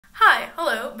Hi,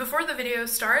 hello. Before the video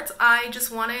starts, I just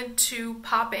wanted to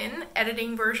pop in,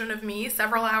 editing version of me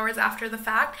several hours after the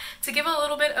fact, to give a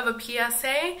little bit of a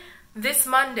PSA. This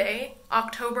Monday,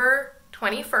 October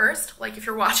 21st, like if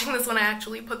you're watching this when I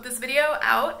actually put this video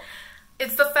out,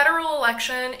 it's the federal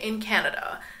election in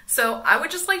Canada. So I would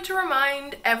just like to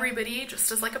remind everybody,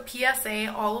 just as like a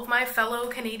PSA, all of my fellow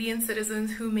Canadian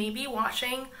citizens who may be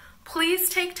watching, please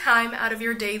take time out of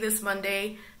your day this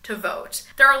Monday to vote.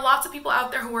 There are lots of people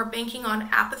out there who are banking on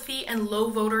apathy and low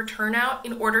voter turnout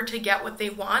in order to get what they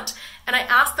want, and I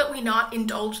ask that we not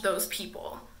indulge those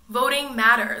people. Voting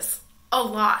matters a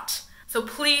lot. So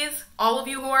please, all of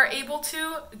you who are able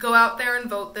to, go out there and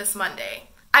vote this Monday.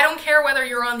 I don't care whether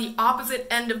you're on the opposite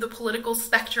end of the political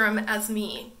spectrum as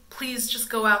me. Please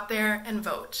just go out there and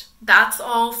vote. That's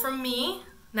all from me.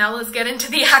 Now let's get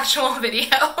into the actual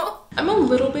video. I'm a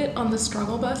little bit on the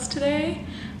struggle bus today,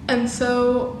 and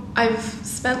so I've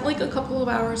spent like a couple of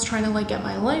hours trying to like get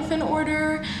my life in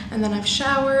order, and then I've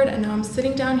showered, and now I'm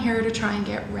sitting down here to try and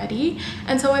get ready.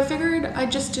 And so I figured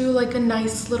I'd just do like a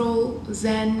nice little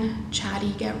zen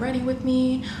chatty get ready with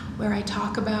me where I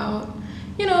talk about,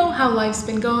 you know, how life's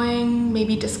been going,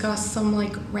 maybe discuss some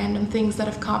like random things that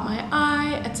have caught my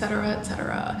eye, etc,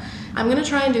 etc. I'm gonna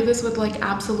try and do this with like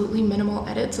absolutely minimal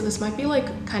edit, so this might be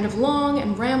like kind of long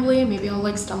and rambly. Maybe I'll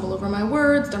like stumble over my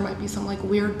words. There might be some like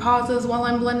weird pauses while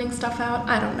I'm blending stuff out.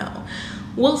 I don't know.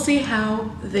 We'll see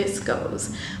how this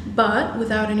goes. But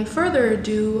without any further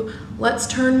ado, let's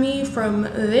turn me from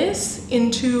this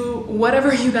into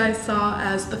whatever you guys saw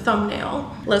as the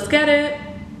thumbnail. Let's get it.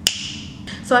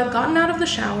 So I've gotten out of the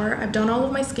shower, I've done all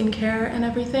of my skincare and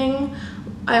everything.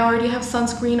 I already have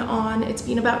sunscreen on. It's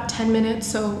been about 10 minutes,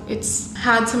 so it's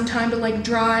had some time to like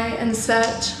dry and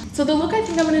set. So the look I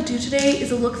think I'm gonna do today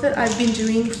is a look that I've been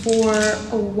doing for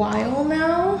a while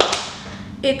now.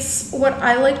 It's what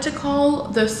I like to call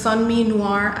the Sunmi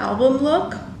Noir album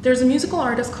look. There's a musical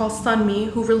artist called Sunmi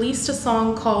who released a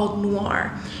song called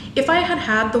Noir. If I had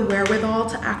had the wherewithal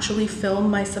to actually film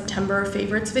my September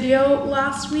favorites video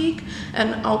last week,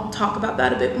 and I'll talk about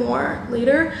that a bit more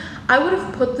later, I would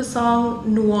have put the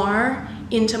song Noir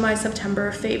into my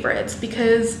September favorites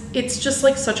because it's just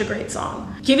like such a great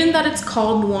song. Given that it's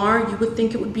called Noir, you would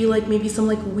think it would be like maybe some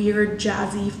like weird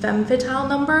jazzy femme fatale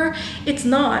number. It's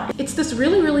not. It's this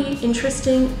really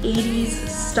interesting 80s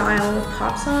style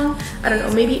pop song. I don't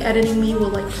know, maybe editing me will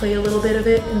like play a little bit of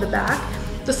it in the back.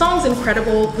 The song's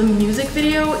incredible. The music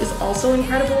video is also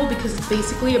incredible because it's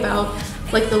basically about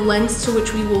like the lengths to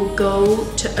which we will go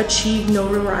to achieve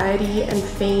notoriety and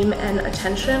fame and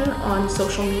attention on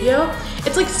social media.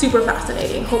 It's like super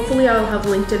fascinating. Hopefully I'll have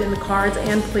linked it in the cards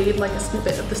and played like a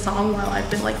snippet of the song while I've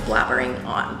been like blabbering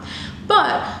on.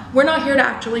 But we're not here to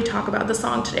actually talk about the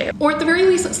song today. Or at the very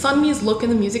least, Sunmi's look in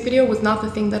the music video was not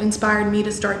the thing that inspired me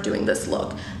to start doing this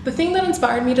look. The thing that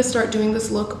inspired me to start doing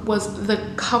this look was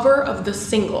the cover of the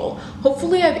single.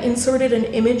 Hopefully I've inserted an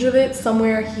image of it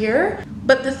somewhere here.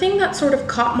 But the thing that sort of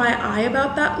caught my eye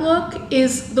about that look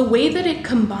is the way that it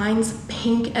combines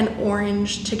pink and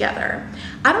orange together.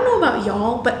 I don't know about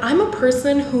y'all, but I'm a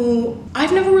person who,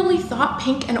 I've never really thought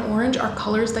pink and orange are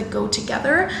colors that go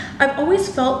together. I've always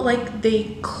felt like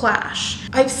they clash.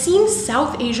 I've seen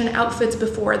South Asian outfits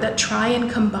before that try and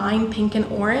combine pink and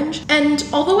orange, and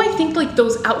although I think like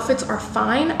those outfits are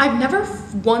fine, I've never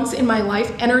once in my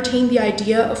life entertained the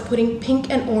idea of putting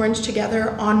pink and orange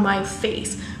together on my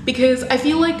face, because I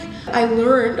feel like I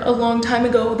learned a long time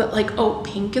ago that like, oh,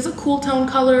 pink is a cool tone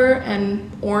color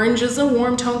and orange is a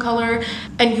warm tone color,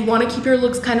 and you want to keep your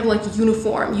looks kind of like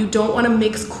uniform. You don't want to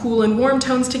mix cool and warm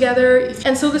tones together.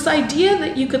 And so this idea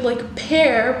that you could like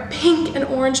pair pink and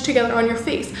orange together on your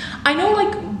face, I know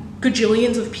like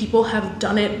gajillions of people have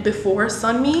done it before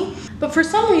Sunmi, but for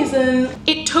some reason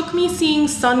it took me seeing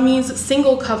Sunmi's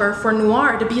single cover for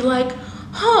Noir to be like,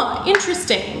 huh,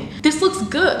 interesting. This looks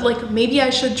good. Like maybe I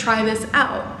should try this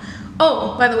out.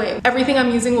 Oh, by the way, everything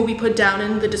I'm using will be put down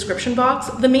in the description box.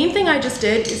 The main thing I just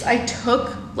did is I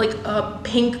took like a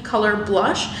pink color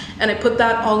blush and I put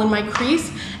that all in my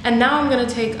crease, and now I'm gonna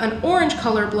take an orange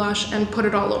color blush and put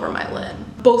it all over my lid.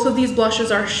 Both of these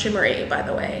blushes are shimmery, by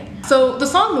the way. So the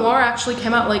song Noir actually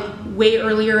came out like way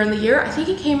earlier in the year. I think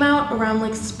it came out around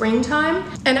like springtime.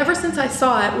 And ever since I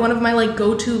saw it, one of my like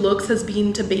go-to looks has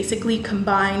been to basically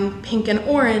combine pink and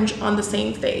orange on the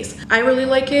same face. I really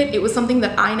like it. It was something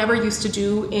that I never used to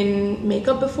do in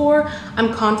makeup before.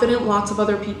 I'm confident lots of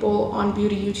other people on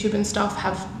beauty YouTube and stuff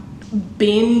have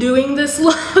been doing this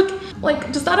look.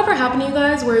 Like, does that ever happen to you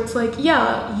guys where it's like,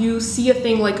 yeah, you see a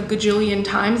thing like a gajillion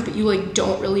times, but you like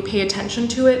don't really pay attention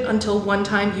to it until one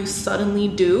time you suddenly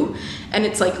do, and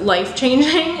it's like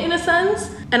life-changing in a sense?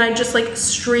 and I just like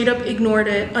straight up ignored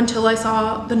it until I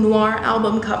saw the Noir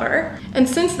album cover. And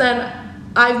since then,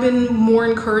 I've been more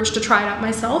encouraged to try it out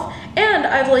myself, and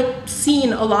I've like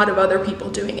seen a lot of other people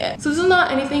doing it. So this is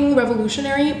not anything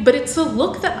revolutionary, but it's a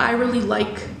look that I really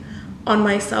like on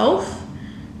myself,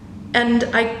 and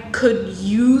I could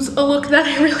use a look that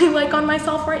I really like on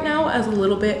myself right now as a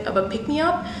little bit of a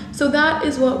pick-me-up. So that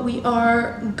is what we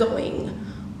are going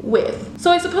with. So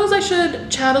I suppose I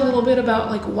should chat a little bit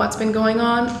about like what's been going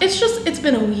on. It's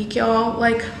been a week, y'all.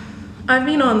 Like, I've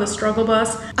been on the struggle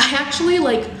bus. I actually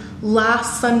like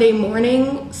last Sunday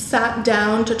morning sat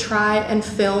down to try and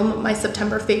film my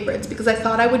September favorites because I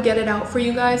thought I would get it out for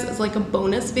you guys as like a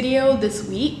bonus video this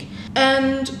week.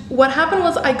 And what happened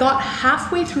was I got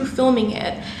halfway through filming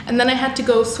it, and then I had to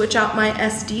go switch out my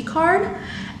SD card.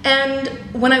 And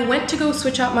when I went to go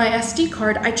switch out my SD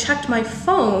card, I checked my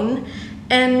phone,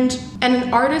 and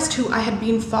an artist who I had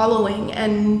been following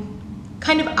and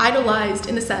kind of idolized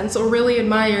in a sense, or really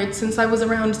admired since I was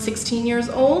around 16 years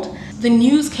old, the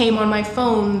news came on my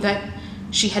phone that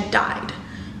she had died.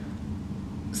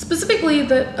 Specifically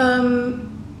that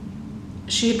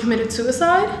she had committed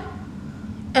suicide.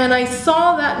 And I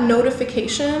saw that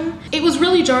notification. It was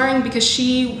really jarring because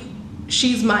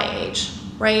she's my age,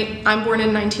 right? I'm born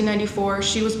in 1994,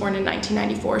 she was born in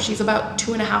 1994. She's about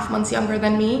 2.5 months younger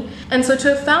than me. And so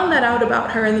to have found that out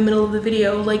about her in the middle of the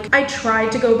video, like, I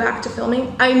tried to go back to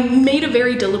filming. I made a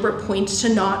very deliberate point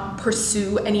to not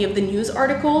pursue any of the news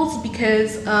articles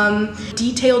because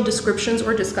detailed descriptions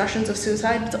or discussions of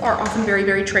suicides are often very,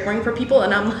 very triggering for people.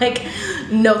 And I'm like,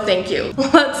 no, thank you.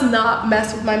 Let's not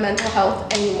mess with my mental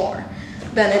health anymore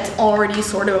than it's already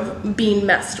sort of being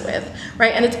messed with,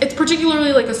 right? And it's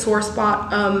particularly like a sore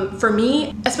spot for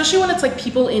me, especially when it's like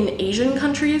people in Asian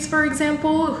countries, for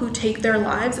example, who take their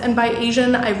lives. And by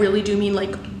Asian, I really do mean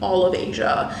like all of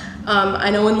Asia.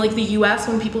 I know in like the US,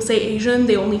 when people say Asian,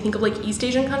 they only think of like East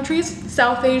Asian countries,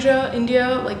 South Asia, India,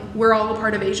 like we're all a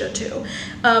part of Asia too.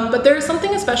 But there's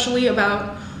something especially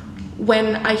about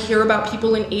when I hear about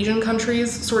people in Asian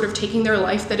countries sort of taking their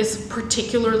life that is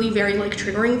particularly very like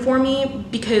triggering for me,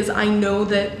 because I know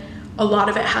that a lot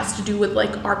of it has to do with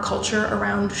like our culture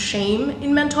around shame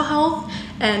in mental health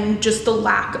and just the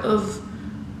lack of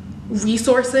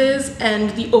resources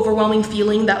and the overwhelming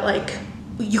feeling that like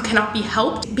you cannot be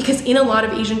helped. Because in a lot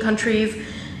of Asian countries,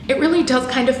 it really does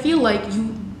kind of feel like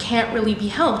you can't really be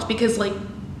helped because like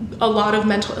a lot of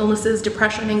mental illnesses,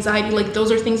 depression, anxiety, like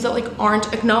those are things that like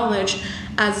aren't acknowledged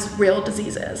as real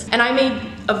diseases. And I made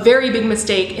a very big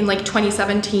mistake in like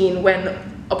 2017 when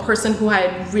a person who I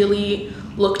had really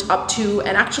looked up to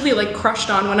and actually like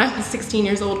crushed on when I was 16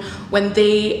 years old, when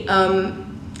they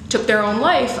took their own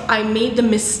life, I made the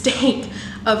mistake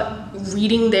of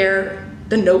reading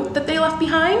the note that they left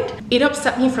behind. It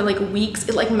upset me for like weeks.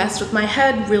 It like messed with my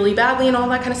head really badly and all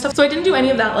that kind of stuff. So I didn't do any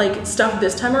of that like stuff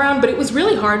this time around, but it was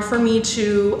really hard for me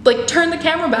to like turn the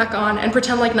camera back on and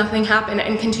pretend like nothing happened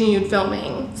and continued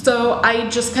filming. So I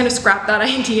just kind of scrapped that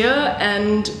idea,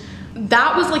 and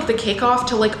that was like the kickoff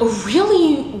to like a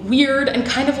really weird and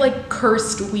kind of like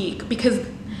cursed week, because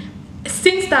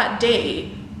since that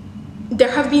day,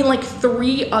 there have been like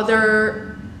 3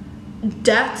 other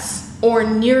deaths or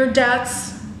near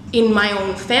deaths in my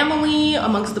own family,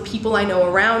 amongst the people I know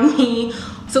around me.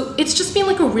 So it's just been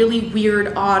like a really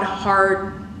weird, odd,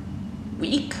 hard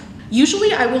week.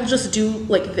 Usually I will just do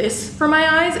like this for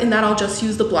my eyes, and that I'll just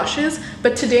use the blushes.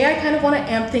 But today I kind of want to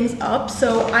amp things up.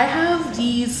 So I have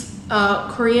these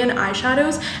Korean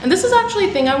eyeshadows, and this is actually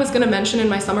a thing I was gonna mention in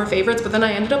my summer favorites, but then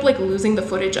I ended up like losing the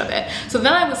footage of it. So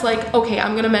then I was like, okay,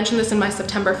 I'm gonna mention this in my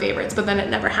September favorites, but then it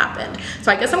never happened.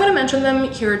 So I guess I'm gonna mention them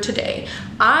here today.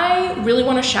 I really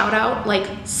want to shout out like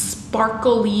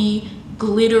sparkly,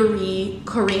 glittery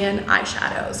Korean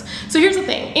eyeshadows. So here's the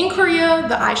thing, in Korea,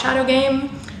 the eyeshadow game,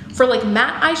 for like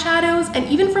matte eyeshadows and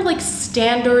even for like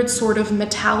standard sort of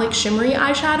metallic shimmery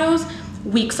eyeshadows,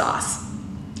 weak sauce.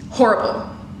 Horrible.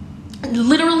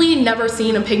 Literally never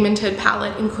seen a pigmented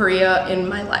palette in Korea in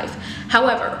my life.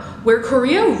 However, where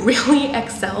Korea really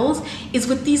excels is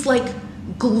with these like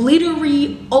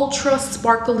glittery, ultra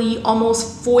sparkly,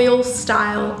 almost foil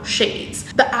style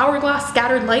shades. The hourglass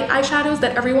scattered light eyeshadows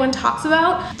that everyone talks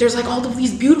about, there's like all of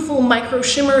these beautiful micro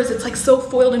shimmers. It's like so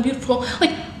foiled and beautiful.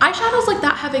 Like eyeshadows like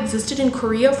that have existed in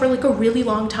Korea for like a really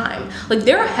long time. Like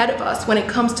they're ahead of us when it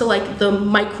comes to like the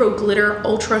micro glitter,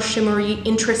 ultra shimmery,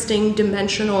 interesting,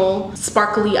 dimensional,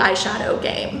 sparkly eyeshadow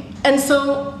game. And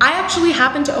so I actually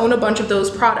happen to own a bunch of those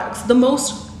products. The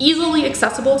most easily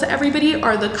accessible to everybody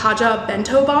are the Kaja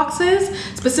bento boxes,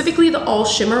 specifically the all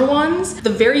shimmer ones. The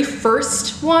very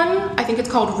first one, I think it's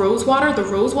called Rose Water, the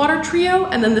Rose Water Trio,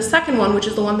 and then the second one, which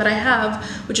is the one that I have,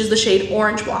 which is the shade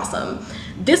Orange Blossom.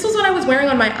 This was what I was wearing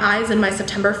on my eyes in my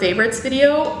September favorites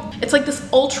video. It's like this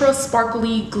ultra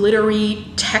sparkly, glittery,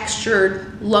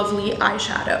 textured, lovely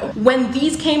eyeshadow. When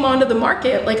these came onto the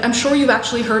market, like I'm sure you've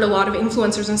actually heard a lot of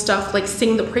influencers and stuff like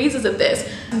sing the praises of this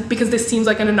because this seems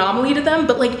like an anomaly to them,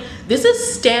 but like this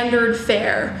is standard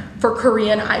fare for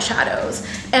Korean eyeshadows.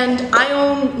 And I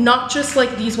own not just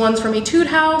like these ones from Etude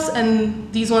House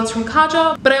and these ones from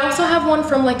Kaja, but I also have one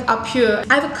from like Apure.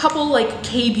 I have a couple like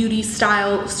K-beauty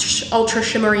style ultra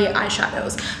shimmery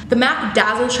eyeshadows. The MAC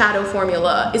Dazzle Shadow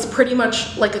formula is pretty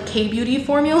much like a K-beauty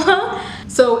formula.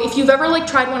 So if you've ever like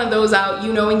tried one of those out,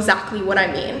 you know exactly what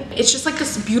I mean. It's just like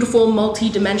this beautiful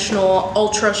multi-dimensional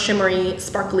ultra shimmery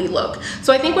sparkly look.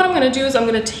 So I think what I'm gonna do is I'm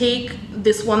gonna take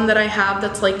this one that I have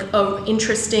that's like a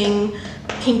interesting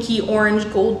pinky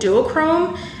orange gold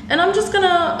duochrome, and I'm just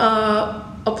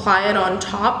gonna apply it on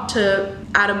top to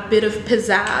add a bit of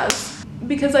pizzazz,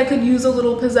 because I could use a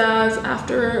little pizzazz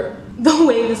after the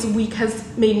way this week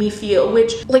has made me feel,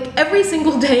 which like every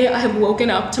single day I have woken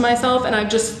up to myself and I've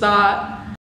just thought,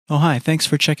 oh hi, thanks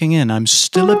for checking in, I'm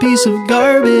still a piece of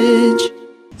garbage.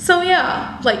 So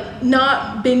yeah, like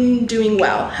not been doing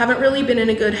well, haven't really been in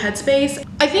a good headspace.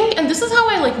 I think, and this is how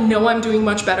I like know I'm doing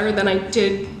much better than I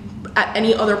did at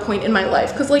any other point in my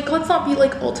life, because like let's not be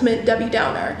like ultimate Debbie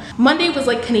Downer. Monday was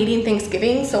like Canadian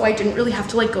Thanksgiving, so I didn't really have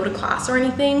to like go to class or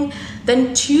anything.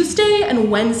 Then Tuesday and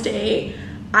Wednesday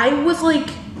I was like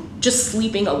just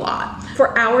sleeping a lot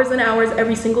for hours and hours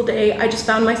every single day. I just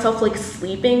found myself like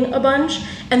sleeping a bunch,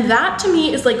 and that to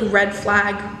me is like red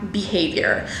flag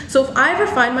behavior. So if I ever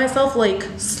find myself like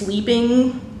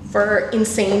sleeping for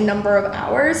insane number of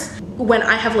hours when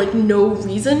I have like no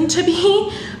reason to be,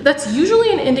 that's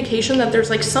usually an indication that there's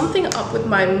like something up with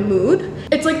my mood.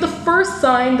 It's like the first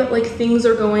sign that like things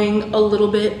are going a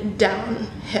little bit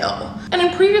downhill. And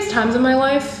in previous times in my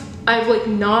life, I've like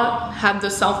not had the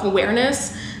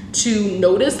self-awareness to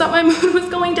notice that my mood was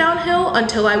going downhill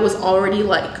until I was already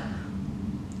like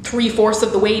 3/4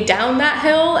 of the way down that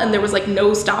hill and there was like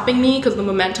no stopping me because the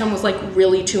momentum was like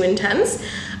really too intense.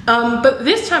 But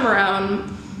this time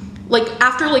around, like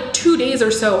after like 2 days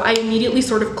or so, I immediately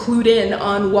sort of clued in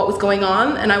on what was going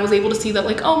on, and I was able to see that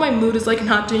like, oh, my mood is like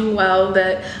not doing well,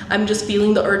 that I'm just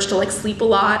feeling the urge to like sleep a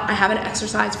lot. I haven't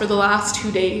exercised for the last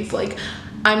 2 days. Like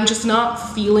I'm just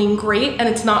not feeling great, and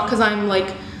it's not because I'm like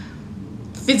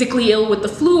physically ill with the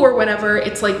flu or whatever.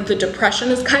 It's like the depression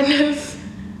is kind of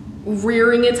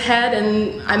rearing its head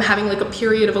and I'm having like a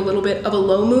period of a little bit of a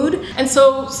low mood. And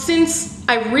so since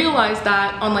I realized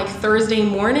that on like Thursday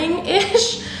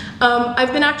morning-ish,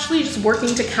 I've been actually just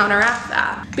working to counteract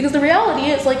that, because the reality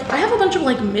is like I have a bunch of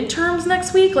like midterms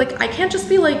next week. Like I can't just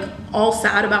be like all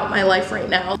sad about my life right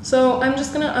now. So I'm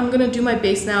gonna do my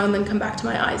base now and then come back to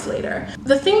my eyes later.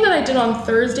 The thing that I did on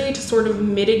Thursday to sort of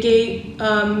mitigate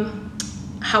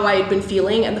how I had been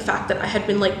feeling and the fact that I had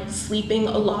been like sleeping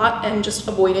a lot and just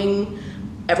avoiding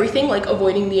everything, like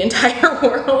avoiding the entire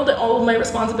world, all of my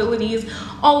responsibilities,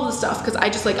 all of the stuff, because I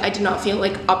did not feel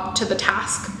like up to the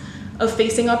task of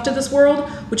facing up to this world,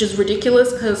 which is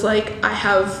ridiculous because like I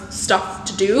have stuff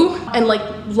to do, and like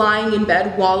lying in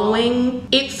bed wallowing,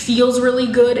 it feels really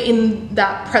good in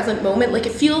that present moment. Like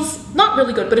it feels not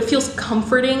really good, but it feels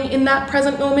comforting in that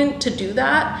present moment to do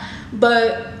that.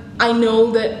 But I know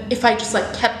that if I just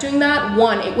like kept doing that,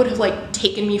 one, it would have like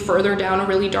taken me further down a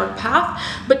really dark path,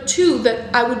 but two,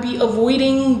 that I would be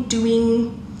avoiding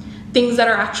doing things that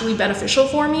are actually beneficial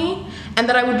for me, and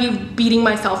that I would be beating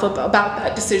myself up about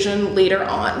that decision later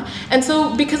on. And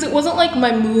so because it wasn't like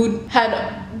my mood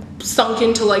had sunk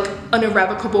into like an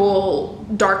irrevocable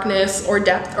darkness or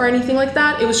depth or anything like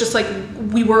that, it was just like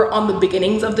we were on the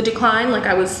beginnings of the decline. Like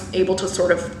I was able to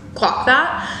sort of clock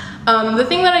that. The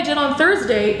thing that I did on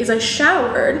Thursday is I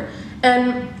showered,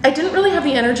 and I didn't really have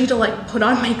the energy to like put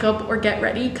on makeup or get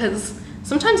ready, because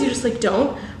sometimes you just like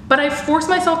don't. But I forced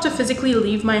myself to physically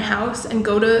leave my house and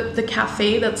go to the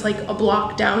cafe that's like a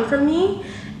block down from me,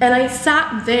 and I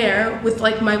sat there with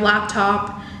like my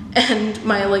laptop and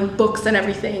my like books and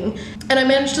everything, and I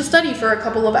managed to study for a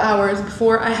couple of hours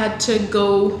before I had to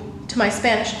go to my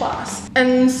Spanish class.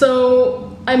 And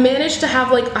so I managed to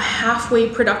have like a halfway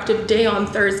productive day on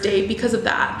Thursday because of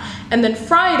that. And then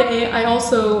Friday, I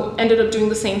also ended up doing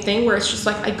the same thing, where it's just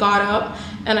like I got up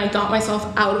and I got myself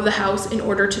out of the house in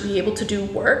order to be able to do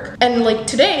work. And like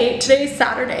today's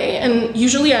Saturday, and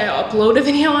usually I upload a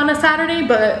video on a Saturday,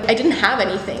 but I didn't have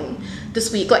anything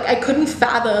this week. Like I couldn't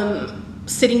fathom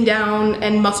sitting down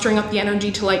and mustering up the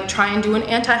energy to like try and do an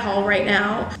anti-haul right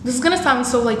now. This is gonna sound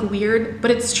so like weird,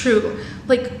 but it's true.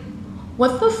 Like,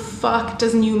 what the fuck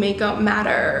does new makeup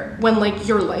matter when like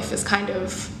your life is kind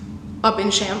of up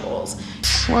in shambles?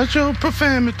 Watch your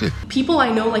profanity. People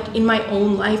I know like in my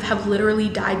own life have literally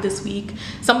died this week.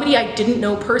 Somebody I didn't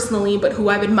know personally, but who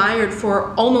I've admired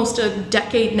for almost a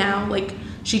decade now, like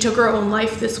she took her own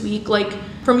life this week. Like,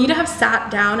 for me to have sat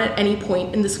down at any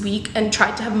point in this week and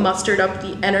tried to have mustered up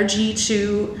the energy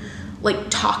to like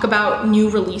talk about new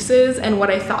releases and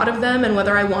what I thought of them and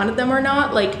whether I wanted them or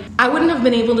not, like I wouldn't have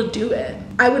been able to do it.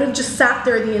 I would have just sat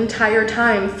there the entire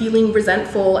time feeling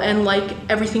resentful and like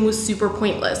everything was super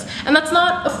pointless. And that's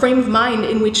not a frame of mind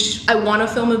in which I want to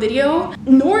film a video,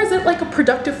 nor is it like a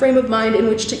productive frame of mind in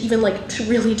which to even like to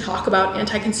really talk about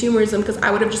anti-consumerism, because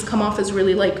I would have just come off as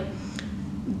really like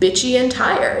bitchy and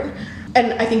tired.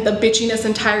 And I think the bitchiness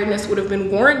and tiredness would have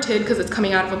been warranted because it's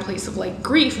coming out of a place of like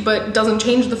grief, but doesn't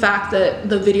change the fact that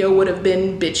the video would have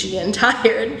been bitchy and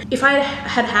tired. If I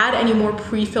had had any more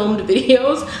pre-filmed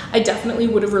videos, I definitely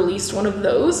would have released one of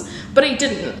those, but I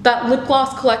didn't. That lip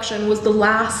gloss collection was the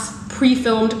last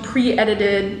pre-filmed,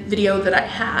 pre-edited video that I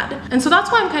had. And so that's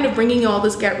why I'm kind of bringing you all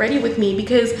this get ready with me,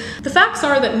 because the facts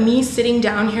are that me sitting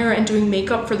down here and doing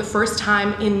makeup for the first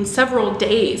time in several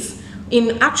days,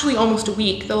 in actually almost a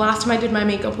week. The last time I did my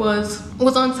makeup was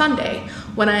on Sunday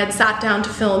when I had sat down to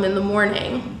film in the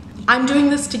morning. I'm doing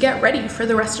this to get ready for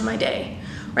the rest of my day,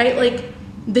 right? Like,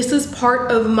 this is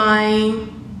part of my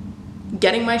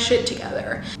getting my shit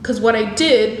together. Because what I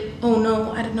did, oh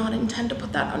no, I did not intend to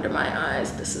put that under my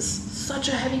eyes. This is such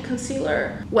a heavy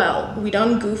concealer. Well, we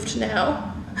done goofed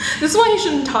now. This is why you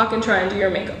shouldn't talk and try and do your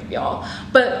makeup, y'all.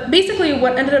 But basically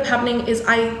what ended up happening is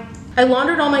I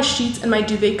laundered all my sheets and my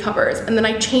duvet covers, and then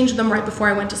I changed them right before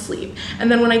I went to sleep.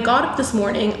 And then when I got up this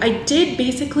morning, I did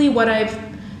basically what I've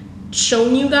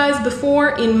shown you guys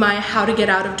before in my how to get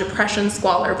out of depression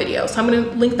squalor video. So I'm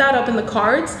gonna link that up in the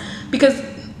cards, because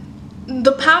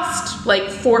the past like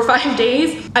 4 or 5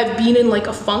 days, I've been in like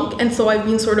a funk, and so I've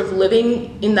been sort of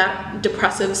living in that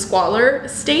depressive squalor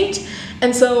state.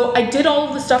 And so I did all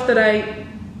of the stuff that I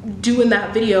do in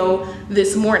that video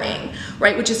this morning,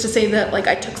 right? Which is to say that like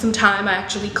I took some time, I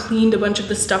actually cleaned a bunch of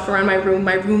the stuff around my room.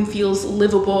 My room feels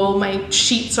livable, my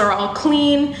sheets are all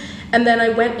clean, and then I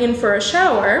went in for a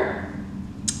shower,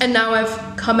 and now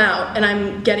I've come out and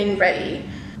I'm getting ready.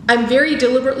 I'm very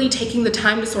deliberately taking the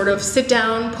time to sort of sit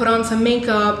down, put on some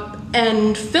makeup,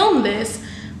 and film this,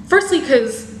 firstly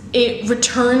because it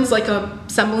returns like a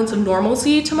semblance of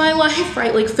normalcy to my life,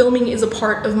 right? Like, filming is a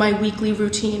part of my weekly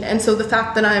routine, and so the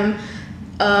fact that I'm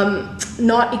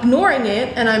not ignoring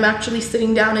it and I'm actually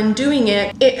sitting down and doing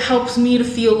it, it helps me to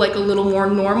feel like a little more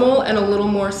normal and a little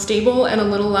more stable and a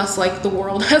little less like the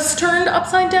world has turned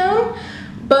upside down.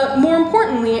 But more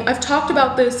importantly, I've talked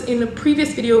about this in a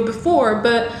previous video before,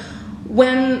 but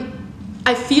when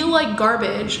I feel like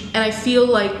garbage and I feel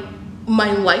like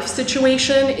my life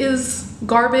situation is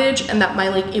garbage and that my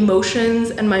like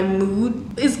emotions and my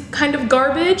mood is kind of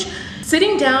garbage,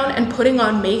 sitting down and putting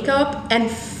on makeup and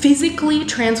physically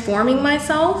transforming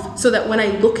myself so that when I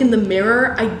look in the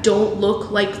mirror, I don't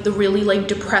look like the really like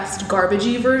depressed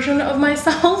garbagey version of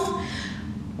myself,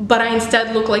 but I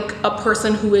instead look like a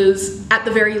person who is at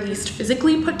the very least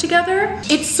physically put together.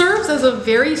 It serves as a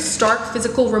very stark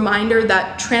physical reminder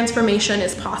that transformation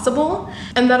is possible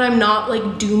and that I'm not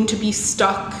like doomed to be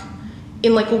stuck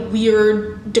in like a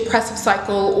weird depressive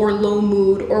cycle or low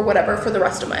mood or whatever for the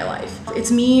rest of my life.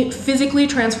 It's me physically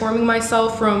transforming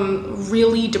myself from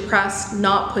really depressed,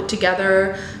 not put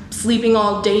together, sleeping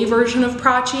all day version of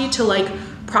Prachi to like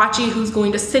Prachi who's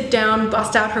going to sit down,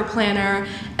 bust out her planner,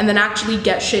 and then actually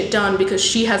get shit done because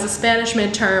she has a Spanish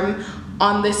midterm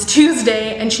on this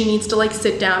Tuesday and she needs to like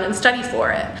sit down and study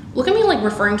for it. Look at me like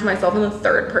referring to myself in the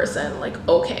third person, like,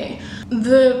 okay.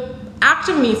 The act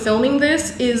of me filming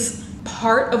this is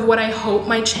part of what I hope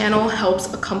my channel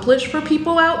helps accomplish for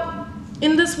people out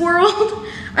in this world,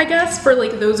 I guess, for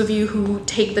like those of you who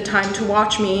take the time to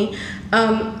watch me,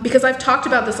 because I've talked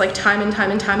about this like time and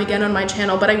time again on my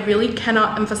channel, but I really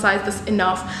cannot emphasize this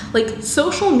enough. Like,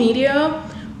 social media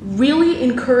really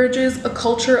encourages a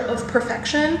culture of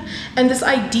perfection and this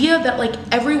idea that like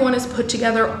everyone is put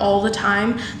together all the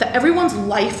time, that everyone's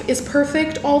life is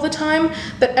perfect all the time,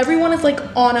 that everyone is like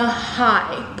on a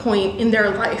high point in their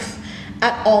life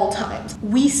at all times.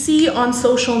 We see on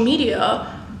social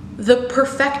media the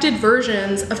perfected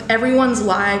versions of everyone's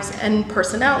lives and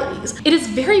personalities. It is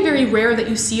very, very rare that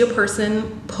you see a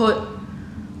person put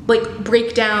like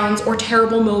breakdowns or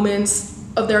terrible moments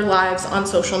of their lives on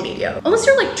social media. Unless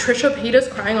you're like Trisha Paytas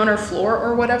crying on her floor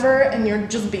or whatever, and you're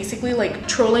just basically like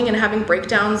trolling and having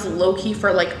breakdowns low-key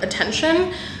for like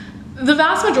attention, the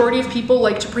vast majority of people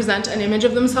like to present an image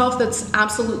of themselves that's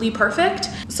absolutely perfect.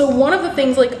 So one of the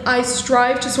things like I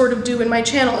strive to sort of do in my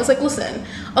channel is like, listen,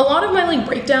 a lot of my like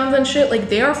breakdowns and shit, like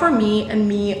they are for me and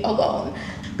me alone.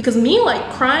 Because me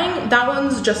like crying, that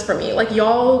one's just for me. Like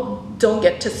y'all don't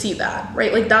get to see that,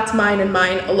 right? Like that's mine and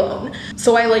mine alone.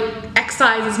 So I like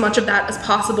excise as much of that as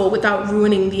possible without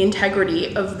ruining the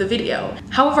integrity of the video.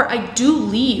 However, I do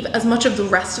leave as much of the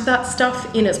rest of that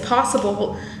stuff in as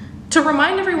possible to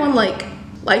remind everyone like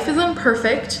life isn't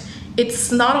perfect.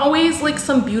 It's not always like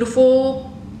some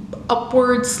beautiful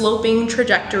upward sloping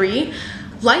trajectory.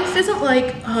 Life isn't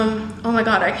like, oh my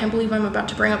God, I can't believe I'm about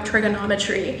to bring up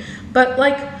trigonometry, but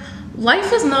like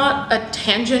life is not a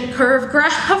tangent curve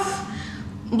graph.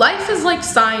 Life is like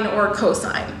sine or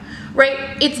cosine,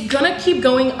 right? It's gonna keep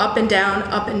going up and down,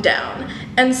 up and down.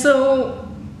 And so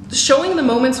showing the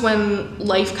moments when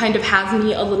life kind of has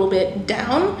me a little bit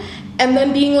down and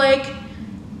then being like,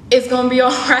 it's gonna be all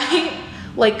right.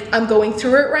 Like I'm going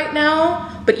through it right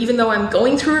now, but even though I'm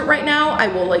going through it right now, I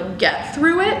will like get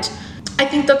through it. I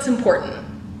think that's important.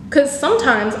 Because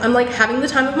sometimes I'm like having the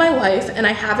time of my life and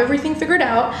I have everything figured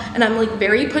out and I'm like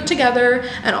very put together,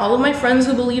 and all of my friends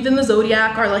who believe in the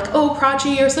zodiac are like, oh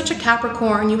Prachi, you're such a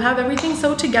Capricorn, you have everything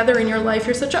so together in your life,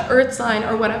 you're such an earth sign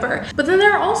or whatever. But then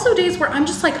there are also days where I'm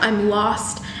just like, I'm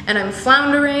lost and I'm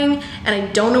floundering and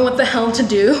I don't know what the hell to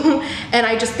do. And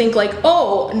I just think like,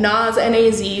 oh, Nas and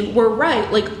AZ were right,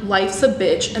 like life's a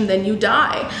bitch and then you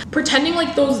die. Pretending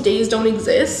like those days don't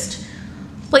exist,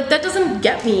 like that doesn't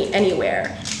get me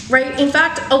anywhere, right? In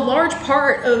fact, a large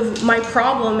part of my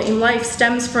problem in life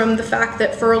stems from the fact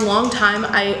that for a long time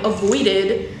I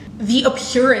avoided the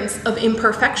appearance of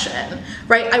imperfection,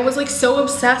 right? I was like so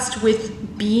obsessed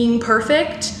with being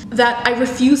perfect that I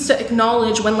refused to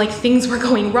acknowledge when like things were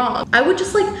going wrong. I would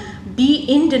just like be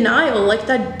in denial, like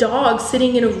that dog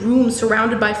sitting in a room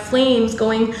surrounded by flames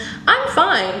going, I'm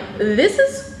fine, this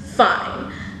is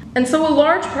fine. And so a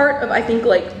large part of, I think,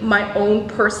 like my own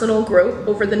personal growth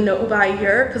over the no-buy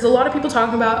year, because a lot of people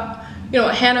talking about, you know,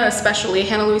 Hannah especially,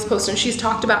 Hannah Louise Poston, she's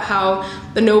talked about how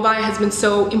the no-buy has been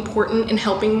so important in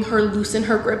helping her loosen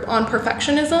her grip on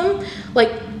perfectionism.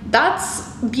 Like,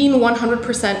 that's been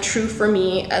 100% true for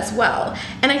me as well.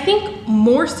 And I think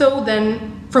more so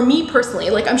than for me personally,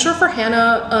 like I'm sure for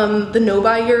Hannah, the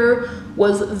no-buy year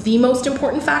was the most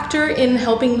important factor in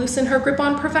helping loosen her grip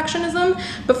on perfectionism.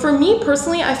 But for me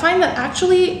personally, I find that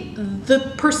actually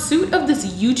the pursuit of this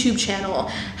YouTube channel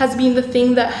has been the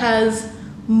thing that has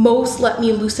most let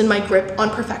me loosen my grip on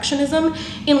perfectionism,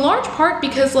 in large part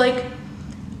because like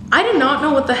I did not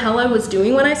know what the hell I was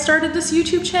doing when I started this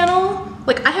YouTube channel.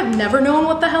 Like I have never known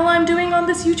what the hell I'm doing on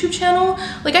this YouTube channel.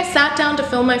 Like I sat down to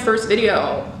film my first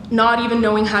video not even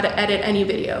knowing how to edit any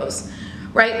videos,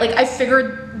 right? Like I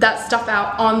figured that stuff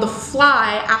out on the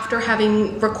fly after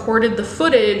having recorded the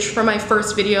footage for my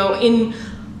first video in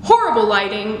horrible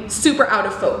lighting, super out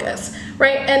of focus,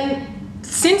 right? And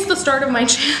since the start of my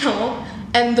channel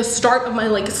and the start of my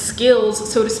like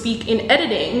skills, so to speak, in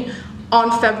editing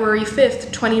on February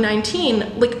 5th,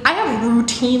 2019, like I have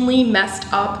routinely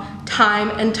messed up time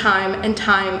and time and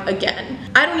time again.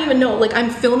 I don't even know, like I'm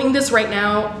filming this right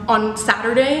now on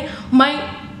Saturday.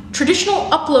 My traditional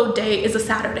upload day is a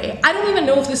Saturday. I don't even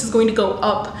know if this is going to go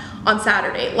up on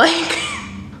Saturday. Like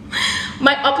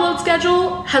my upload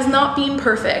schedule has not been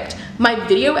perfect. My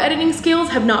video editing skills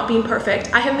have not been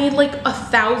perfect. I have made like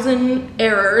 1,000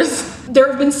 errors. There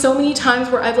have been so many times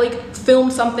where I've like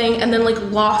filmed something and then like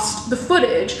lost the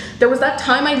footage. There was that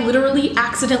time I literally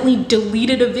accidentally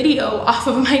deleted a video off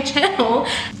of my channel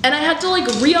and I had to like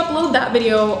re-upload that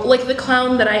video like the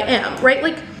clown that I am, right?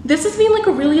 Like this has been like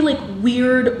a really like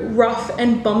weird, rough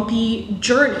and bumpy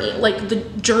journey, like the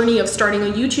journey of starting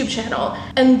a YouTube channel.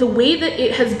 And the way that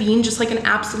it has been just like an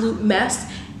absolute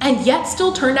mess and yet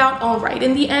still turned out all right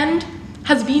in the end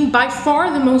has been by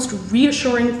far the most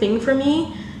reassuring thing for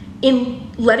me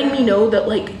in letting me know that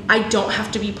like I don't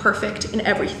have to be perfect in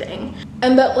everything,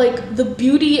 and that like the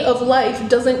beauty of life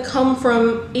doesn't come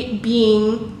from it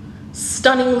being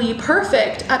stunningly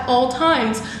perfect at all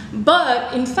times,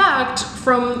 but in fact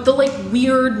from the like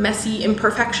weird, messy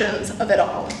imperfections of it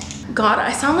all. God,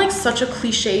 I sound like such a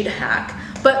cliched hack,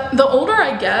 but the older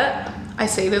I get, I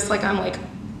say this like I'm like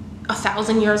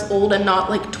 1,000 years old and not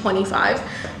like 25,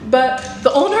 but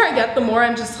the older I get, the more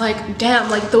I'm just like, damn,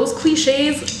 like those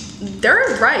cliches,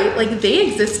 they're right, like they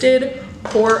existed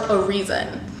for a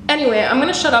reason. Anyway, I'm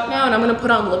gonna shut up now and I'm gonna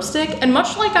put on lipstick, and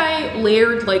much like I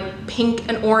layered like pink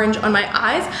and orange on my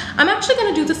eyes, I'm actually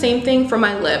gonna do the same thing for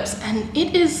my lips, and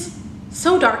it is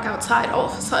so dark outside all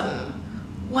of a sudden.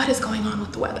 What is going on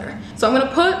with the weather? So I'm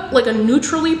gonna put like a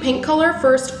neutrally pink color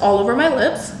first all over my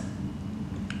lips.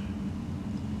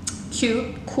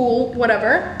 Cute, cool,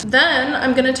 whatever. Then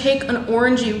I'm gonna take an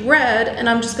orangey red and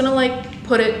I'm just gonna like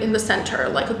put it in the center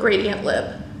like a gradient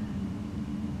lip.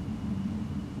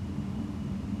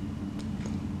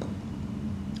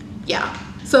 Yeah.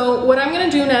 So what I'm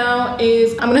gonna do now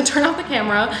is I'm gonna turn off the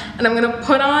camera and I'm gonna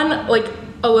put on like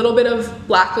a little bit of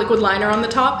black liquid liner on the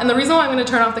top. And the reason why I'm gonna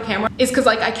turn off the camera is because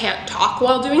like I can't talk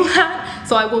while doing that.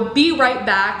 So I will be right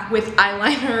back with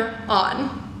eyeliner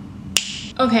on.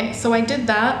 Okay, so I did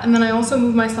that, and then I also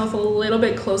moved myself a little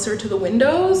bit closer to the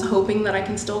windows, hoping that I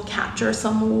can still capture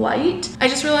some light. I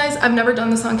just realized I've never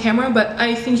done this on camera, but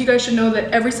I think you guys should know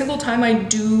that every single time I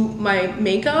do my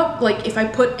makeup, like if I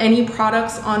put any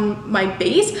products on my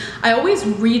base, I always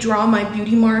redraw my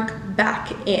beauty mark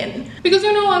back in. Because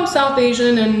you know I'm South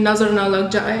Asian and nazar na lag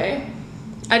jaye.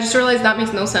 I just realized that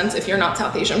makes no sense if you're not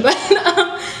South Asian, but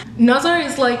nazar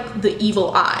is like the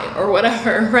evil eye or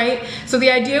whatever, right? So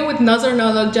the idea with nazar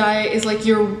na lag jaye is like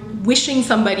you're wishing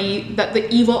somebody that the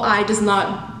evil eye does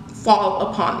not fall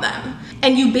upon them.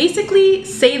 And you basically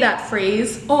say that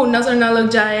phrase, oh, nazar na lag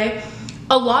jaye,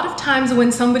 a lot of times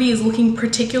when somebody is looking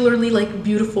particularly like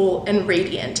beautiful and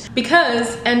radiant.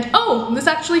 Because, and oh, this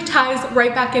actually ties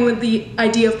right back in with the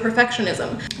idea of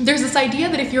perfectionism. There's this idea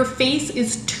that if your face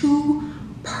is too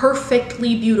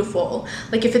perfectly beautiful,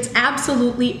 like if it's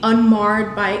absolutely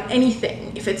unmarred by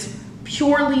anything, if it's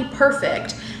purely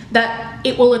perfect, that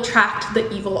it will attract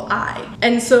the evil eye.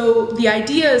 And so the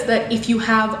idea is that if you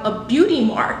have a beauty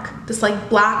mark, this like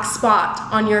black spot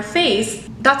on your face,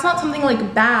 that's not something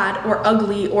like bad or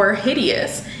ugly or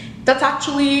hideous. That's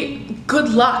actually good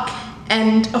luck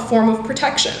and a form of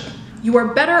protection. You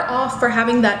are better off for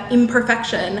having that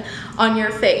imperfection on your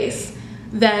face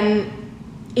than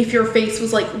if your face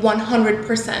was like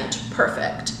 100%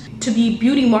 perfect. To be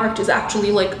beauty marked is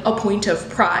actually like a point of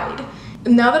pride.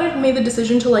 Now that I've made the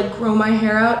decision to like grow my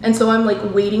hair out, and so I'm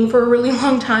like waiting for a really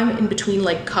long time in between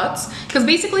like cuts, because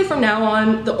basically from now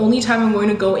on the only time I'm going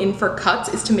to go in for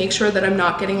cuts is to make sure that I'm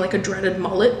not getting like a dreaded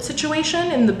mullet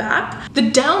situation in the back.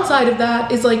 The downside of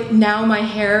that is like now my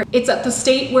hair, it's at the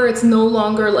state where it's no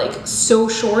longer like so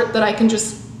short that I can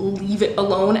just leave it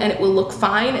alone and it will look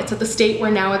fine. It's at the state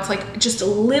where now it's like just a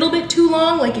little bit too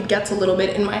long, like it gets a little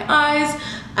bit in my eyes.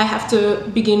 I have to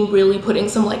begin really putting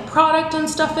some like product and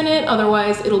stuff in it,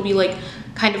 otherwise it'll be like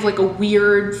kind of like a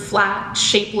weird flat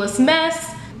shapeless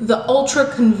mess. The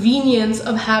ultra convenience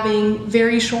of having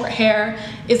very short hair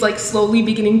is like slowly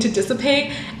beginning to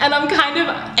dissipate, and I'm kind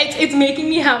of, it's making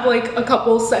me have like a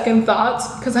couple second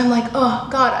thoughts, because I'm like, oh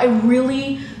god, I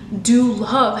really do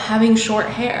love having short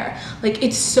hair. Like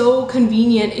it's so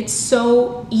convenient, it's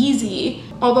so easy.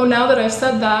 Although now that I've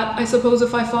said that, I suppose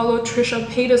if I follow Trisha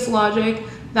Paytas logic,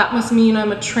 that must mean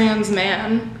I'm a trans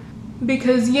man.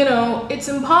 Because, you know, it's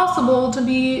impossible to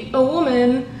be a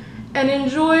woman and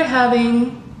enjoy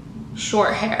having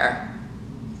short hair.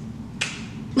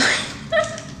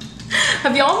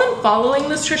 Have y'all been following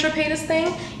this Trisha Paytas thing?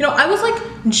 You know, I was like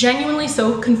genuinely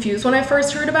so confused when I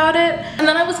first heard about it. And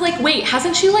then I was like, wait,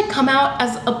 hasn't she like come out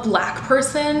as a black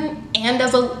person and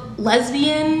as a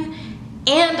lesbian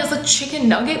and as a chicken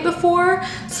nugget before?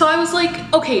 So I was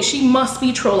like, okay, she must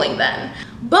be trolling then.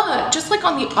 But just like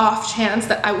on the off chance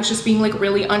that I was just being like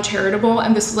really uncharitable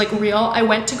and this was like real, I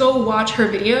went to go watch her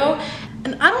video,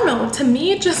 and I don't know, to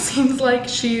me it just seems like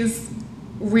she's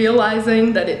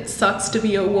realizing that it sucks to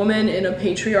be a woman in a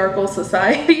patriarchal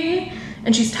society,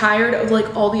 and she's tired of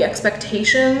like all the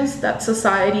expectations that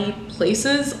society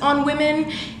places on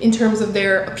women in terms of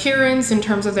their appearance, in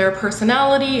terms of their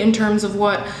personality, in terms of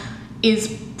what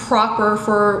is proper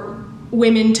for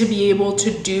women to be able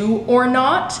to do or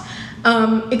not.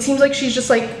 It seems like she's just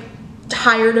like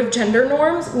tired of gender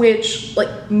norms, which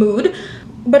like mood,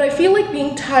 but I feel like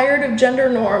being tired of gender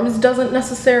norms doesn't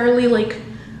necessarily like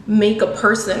make a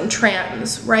person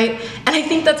trans, right? And I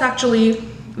think that's actually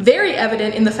very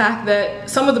evident in the fact that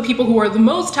some of the people who are the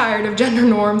most tired of gender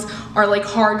norms are like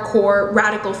hardcore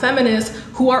radical feminists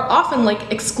who are often like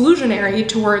exclusionary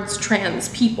towards trans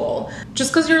people.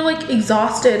 Just because you're like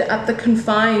exhausted at the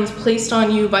confines placed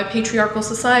on you by patriarchal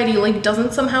society like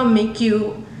doesn't somehow make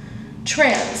you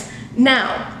trans.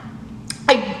 Now,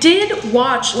 I did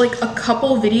watch like a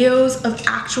couple videos of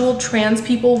actual trans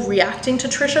people reacting to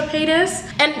Trisha Paytas,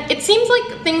 and it seems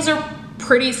like things are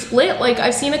pretty split. Like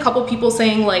I've seen a couple people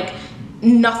saying like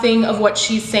nothing of what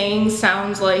she's saying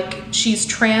sounds like she's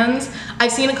trans.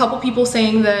 I've seen a couple people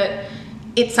saying that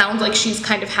it sounds like she's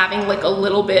kind of having like a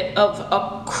little bit of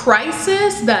a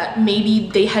crisis, that maybe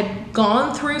they had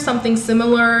gone through something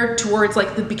similar towards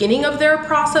like the beginning of their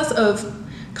process of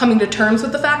coming to terms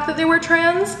with the fact that they were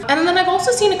trans. And then I've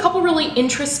also seen a couple really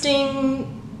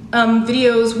interesting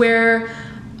videos where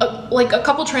like a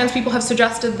couple trans people have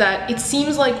suggested that it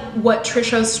seems like what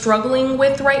Trisha's struggling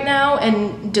with right now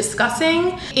and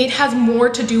discussing, it has more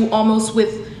to do almost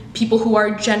with people who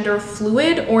are gender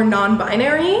fluid or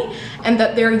non-binary, and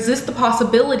that there exists the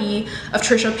possibility of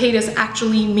Trisha Paytas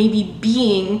actually maybe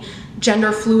being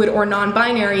gender fluid or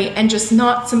non-binary and just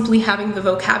not simply having the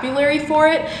vocabulary for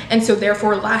it, and so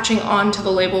therefore latching on to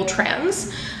the label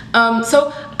trans.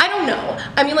 So I don't know.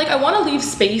 I mean, like, I want to leave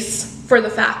space for the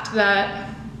fact that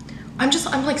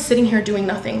I'm like sitting here doing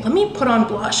nothing. Let me put on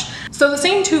blush. So the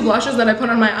same two blushes that I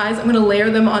put on my eyes, I'm gonna layer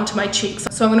them onto my cheeks.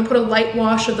 So I'm gonna put a light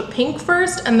wash of the pink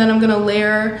first, and then I'm gonna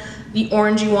layer the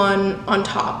orangey one on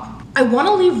top. I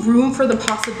wanna leave room for the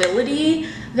possibility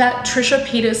that Trisha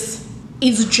Paytas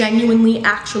is genuinely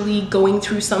actually going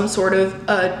through some sort of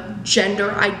a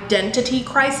gender identity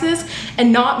crisis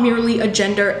and not merely a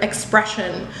gender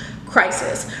expression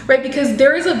crisis, right? Because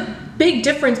there is a big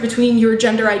difference between your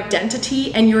gender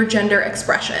identity and your gender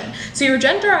expression. So your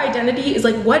gender identity is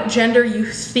like what gender you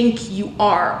think you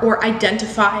are or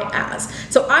identify as.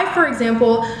 So I, for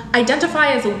example, identify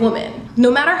as a woman.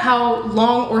 No matter how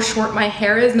long or short my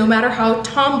hair is, no matter how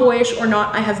tomboyish or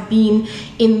not I have been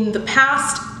in the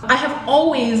past, I have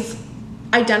always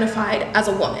identified as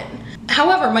a woman.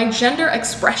 However, my gender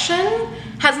expression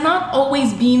has not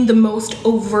always been the most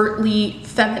overtly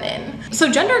feminine. So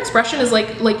gender expression is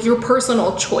like your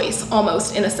personal choice,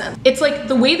 almost, in a sense. It's like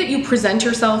the way that you present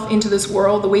yourself into this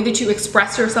world, the way that you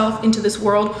express yourself into this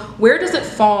world, where does it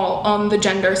fall on the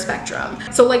gender spectrum?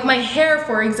 So like my hair,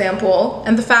 for example,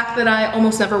 and the fact that I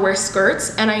almost never wear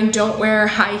skirts and I don't wear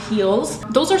high heels,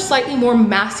 those are slightly more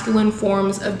masculine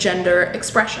forms of gender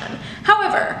expression.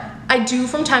 However, I do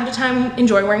from time to time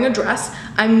enjoy wearing a dress.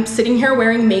 I'm sitting here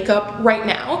wearing makeup right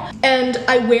now, and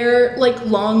I wear like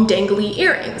long dangly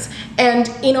earrings. And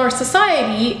in our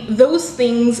society, those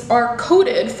things are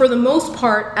coded for the most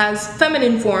part as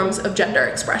feminine forms of gender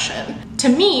expression. To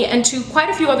me, and to quite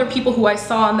a few other people who I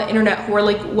saw on the internet who are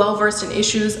like well-versed in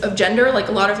issues of gender, like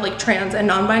a lot of like trans and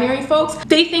non-binary folks,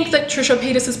 they think that Trisha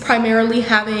Paytas is primarily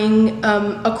having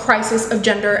a crisis of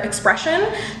gender expression.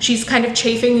 She's kind of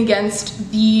chafing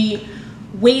against the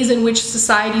ways in which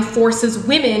society forces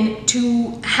women to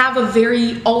have a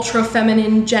very ultra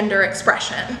feminine gender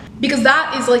expression. Because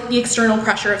that is like the external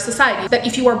pressure of society, that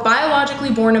if you are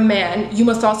biologically born a man, you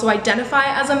must also identify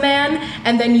as a man,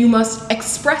 and then you must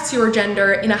express your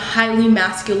gender in a highly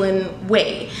masculine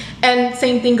way. And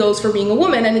same thing goes for being a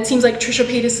woman, and it seems like Trisha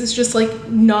Paytas is just like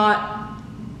not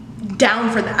down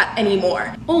for that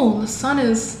anymore. Oh, the sun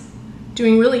is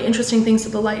doing really interesting things to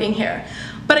the lighting here.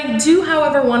 But I do,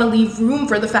 however, want to leave room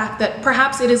for the fact that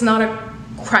perhaps it is not a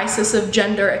crisis of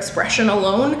gender expression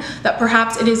alone, that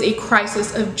perhaps it is a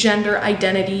crisis of gender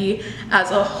identity as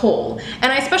a whole.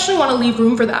 And I especially want to leave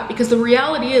room for that because the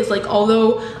reality is, like,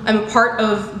 although I'm a part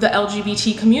of the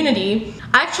LGBT community,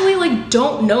 I actually like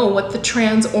don't know what the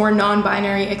trans or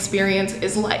non-binary experience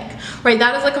is like, right?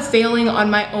 That is like a failing on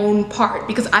my own part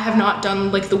because I have not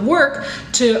done like the work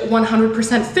to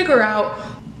 100% figure out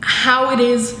how it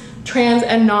is trans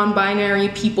and non-binary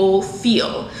people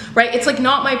feel, right? It's like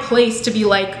not my place to be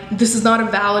like, this is not a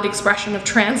valid expression of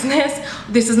transness,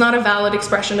 this is not a valid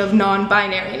expression of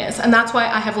non-binariness. And that's why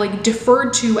I have like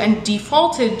deferred to and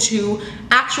defaulted to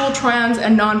actual trans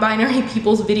and non-binary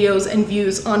people's videos and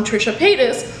views on Trisha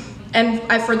Paytas. And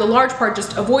I, for the large part,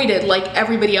 just avoided like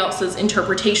everybody else's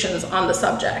interpretations on the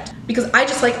subject because I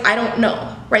just like, I don't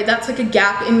know, right? That's like a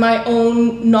gap in my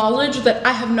own knowledge that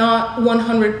I have not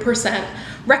 100%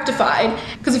 rectified.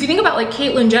 Because if you think about like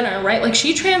Caitlyn Jenner, right? Like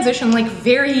she transitioned like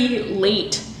very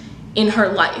late in her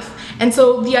life. And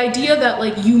so the idea that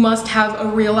like you must have a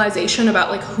realization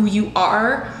about like who you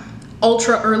are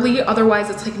ultra early, otherwise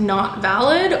it's like not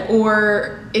valid,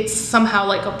 or it's somehow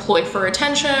like a ploy for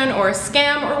attention or a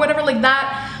scam or whatever, like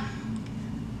that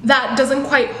doesn't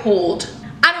quite hold.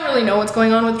 I don't really know what's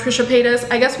going on with Trisha Paytas.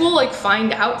 I guess we'll like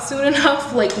find out soon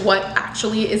enough like what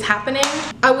actually is happening.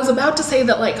 I was about to say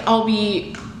that like I'll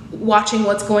be watching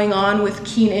what's going on with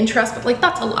keen interest, but like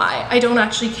that's a lie. I don't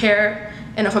actually care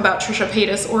enough about Trisha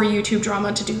Paytas or YouTube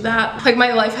drama to do that. Like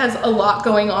my life has a lot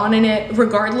going on in it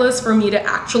regardless for me to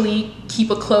actually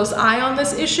keep a close eye on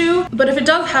this issue. But if it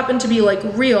does happen to be like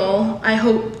real, I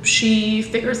hope she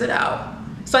figures it out.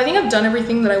 So I think I've done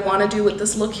everything that I want to do with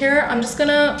this look here. I'm just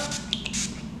gonna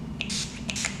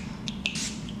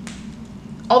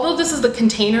although this is the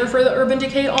container for the Urban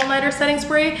Decay All-Nighter Setting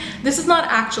Spray, this is not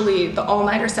actually the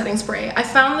All-Nighter Setting Spray. I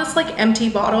found this like empty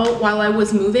bottle while I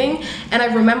was moving, and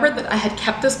I remembered that I had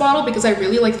kept this bottle because I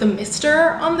really like the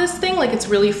mister on this thing, like it's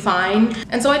really fine.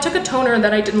 And so I took a toner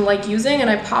that I didn't like using and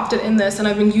I popped it in this, and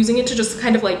I've been using it to just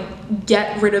kind of like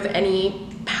get rid of any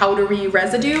powdery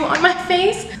residue on my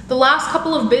face the last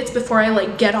couple of bits before I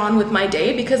like get on with my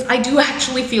day, because I do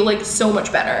actually feel like so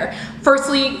much better.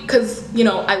 Firstly, because, you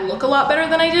know, I look a lot better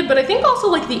than I did, but I think also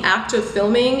like the act of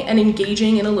filming and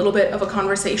engaging in a little bit of a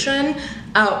conversation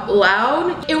out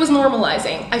loud, it was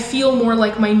normalizing. I feel more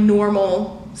like my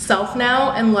normal self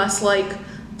now and less like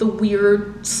the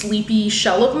weird sleepy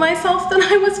shell of myself that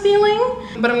I was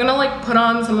feeling. But I'm gonna like put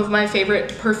on some of my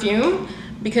favorite perfume,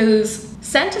 because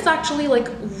scent is actually like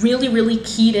really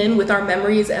keyed in with our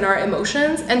memories and our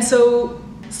emotions. And so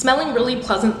smelling really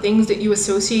pleasant things that you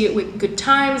associate with good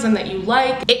times and that you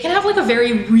like, it can have like a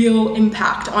very real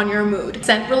impact on your mood.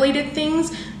 Scent related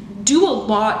things do a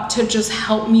lot to just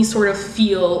help me sort of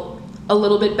feel a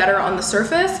little bit better on the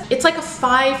surface. It's like a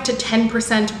 5 to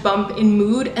 10% bump in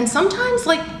mood, and sometimes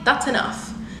like that's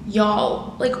enough.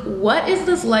 Y'all, like what is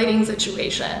this lighting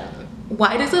situation?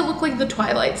 Why does it look like the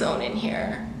Twilight Zone in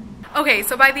here? Okay,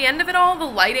 so by the end of it all, the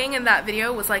lighting in that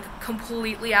video was like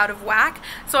completely out of whack.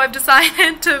 So I've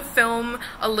decided to film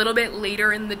a little bit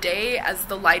later in the day as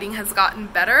the lighting has gotten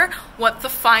better, what the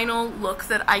final look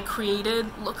that I created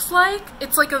looks like.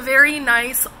 It's like a very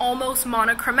nice, almost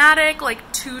monochromatic,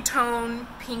 like two-tone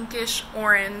pinkish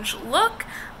orange look.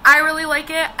 I really like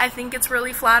it. I think it's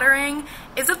really flattering.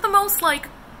 Is it the most like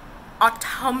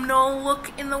autumnal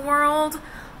look in the world?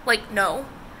 Like, no.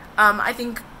 I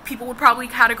think people would probably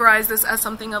categorize this as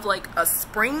something of like a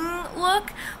spring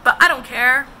look, but I don't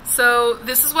care. So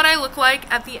this is what I look like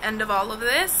at the end of all of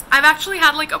this. I've actually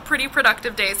had like a pretty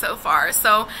productive day so far,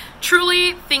 so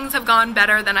truly things have gone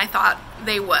better than I thought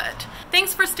they would.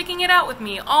 Thanks for sticking it out with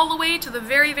me all the way to the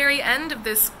very end of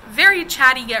this very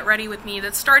chatty get ready with me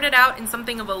that started out in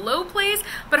something of a low place,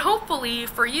 but hopefully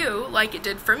for you, like it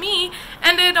did for me,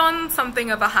 ended on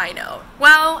something of a high note.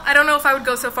 Well, I don't know if I would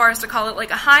go so far as to call it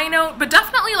like a high note, but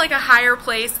definitely like a higher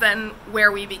place than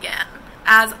where we began.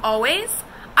 As always,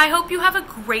 I hope you have a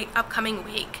great upcoming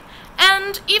week.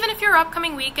 And even if your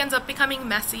upcoming week ends up becoming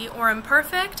messy or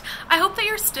imperfect, I hope that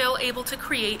you're still able to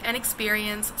create and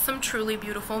experience some truly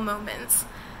beautiful moments.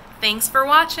 Thanks for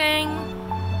watching.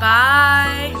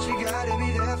 Bye.